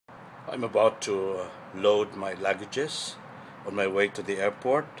I'm about to load my luggages on my way to the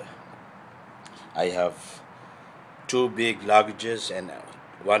airport. I have two big luggages and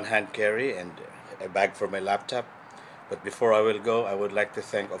one hand carry and a bag for my laptop. But before I will go, I would like to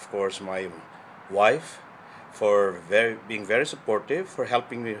thank, of course, my wife for being very supportive, for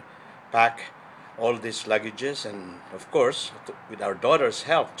helping me pack all these luggages, and of course, with our daughter's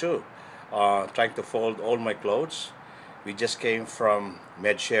help too, trying to fold all my clothes. We just came from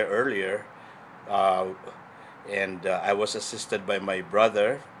MedShare earlier, uh, and I was assisted by my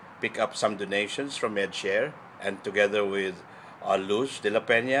brother pick up some donations from MedShare, and together with Luz de la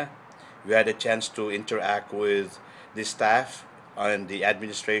Peña, we had a chance to interact with the staff and the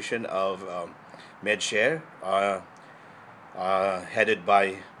administration of MedShare, headed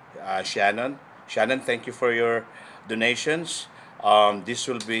by Shannon. Shannon, thank you for your donations. This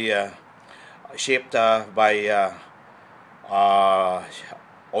will be shipped by uh,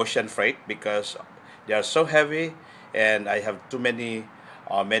 ocean freight because they are so heavy, and I have too many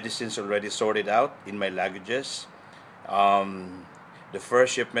medicines already sorted out in my luggages. Um, the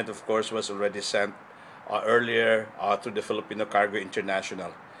first shipment, of course, was already sent earlier to the Filipino Cargo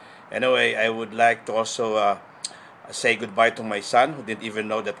International. Anyway, I would like to also say goodbye to my son who didn't even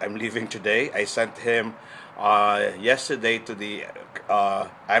know that I'm leaving today. I sent him yesterday to the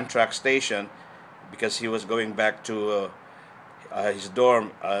Amtrak station because he was going back to his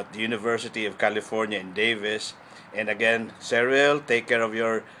dorm at the University of California in Davis. And again, Cyril, take care of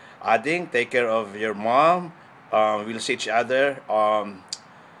your adding, take care of your mom. We'll see each other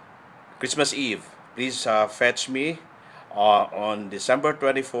Christmas Eve. Please fetch me on December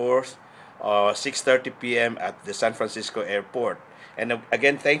 24th, 6:30 p.m. at the San Francisco airport. And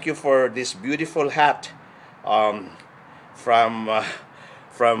again, thank you for this beautiful hat um, from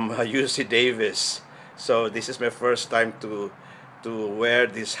UC Davis. So this is my first time to wear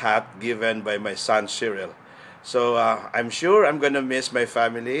this hat given by my son Cyril. So I'm sure I'm gonna miss my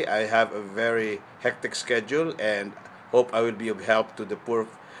family. I have a very hectic schedule and hope I will be of help to the poor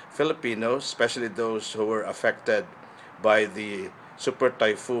Filipinos, especially those who were affected by the super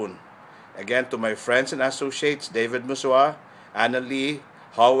typhoon. Again, to my friends and associates, David Musua, Anna Lee,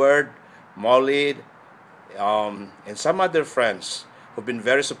 Howard, Molly, and some other friends who've been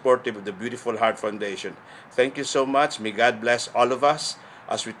very supportive of the Beautiful Heart Foundation. Thank you so much. May God bless all of us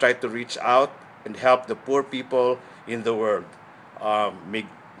as we try to reach out and help the poor people in the world.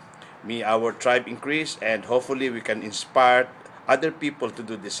 May our tribe increase, and hopefully we can inspire other people to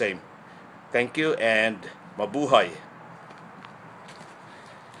do the same. Thank you and mabuhay.